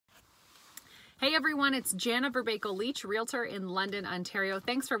Hey everyone, it's Jana Verbakel-Leach, Realtor in London, Ontario.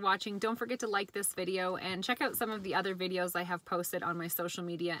 Thanks for watching. Don't forget to like this video and check out some of the other videos I have posted on my social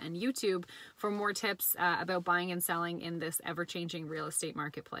media and YouTube for more tips about buying and selling in this ever-changing real estate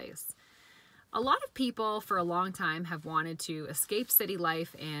marketplace. A lot of people for a long time have wanted to escape city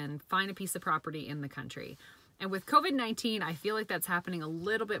life and find a piece of property in the country. And with COVID-19, I feel like that's happening a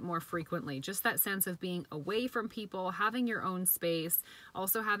little bit more frequently. Just that sense of being away from people, having your own space,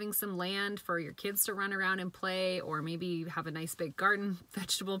 also having some land for your kids to run around and play, or maybe have a nice big garden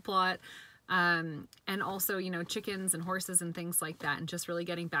vegetable plot. And also, you know, chickens and horses and things like that, and just really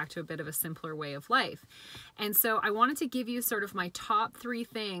getting back to a bit of a simpler way of life. And so I wanted to give you sort of my top 3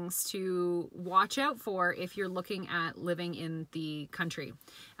 things to watch out for if you're looking at living in the country,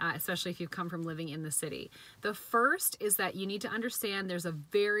 especially if you've come from living in the city. The first is that you need to understand there's a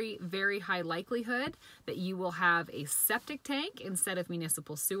very, very high likelihood that you will have a septic tank instead of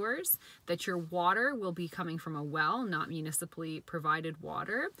municipal sewers, that your water will be coming from a well, not municipally provided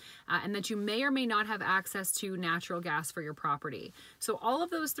water, and that you may or may not have access to natural gas for your property. So all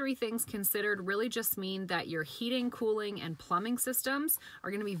of those 3 things considered really just mean that your heating, cooling, and plumbing systems are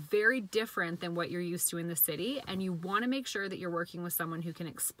going to be very different than what you're used to in the city, and you want to make sure that you're working with someone who can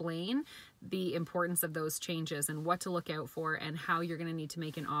explain the importance of those changes and what to look out for and how you're going to need to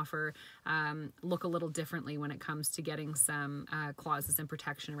make an offer look a little differently when it comes to getting some clauses and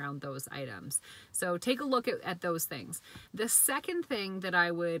protection around those items. So take a look at those things. The second thing that I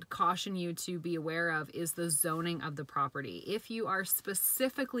would caution you to be aware of is the zoning of the property. If you are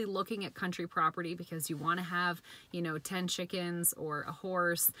specifically looking at country property because you want to have, you know, 10 chickens or a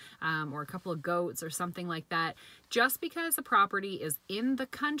horse or a couple of goats or something like that, just because a property is in the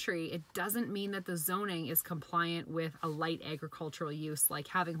country, it doesn't mean that the zoning is compliant with a light agricultural use like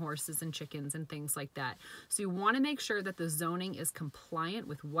having horses and chickens and things like that. So you want to make sure that the zoning is compliant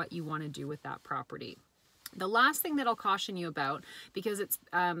with what you want to do with that property. The last thing that I'll caution you about, because it's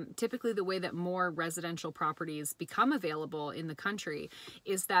typically the way that more residential properties become available in the country,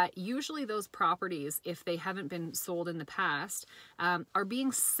 is that usually those properties, if they haven't been sold in the past, are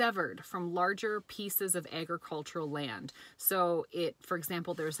being severed from larger pieces of agricultural land. So for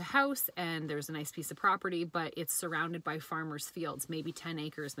example, there's a house and there's a nice piece of property, but it's surrounded by farmers' fields, maybe 10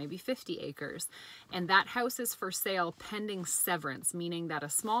 acres, maybe 50 acres. And that house is for sale pending severance, meaning that a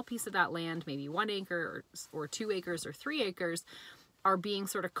small piece of that land, maybe 1 acre or 2 acres or 3 acres, are being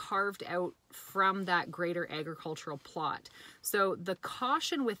sort of carved out from that greater agricultural plot. So the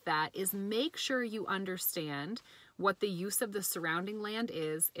caution with that is make sure you understand what the use of the surrounding land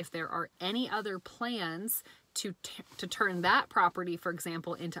is, if there are any other plans to turn that property, for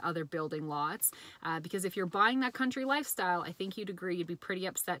example, into other building lots. Because if you're buying that country lifestyle, I think you'd agree you'd be pretty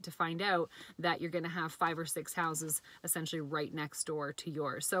upset to find out that you're going to have 5 or 6 houses essentially right next door to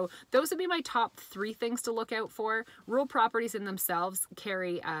yours. So those would be my top 3 things to look out for. Rural properties in themselves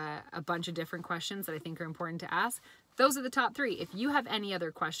carry a bunch of different questions that I think are important to ask. Those are the top 3. If you have any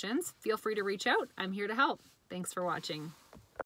other questions, feel free to reach out. I'm here to help. Thanks for watching.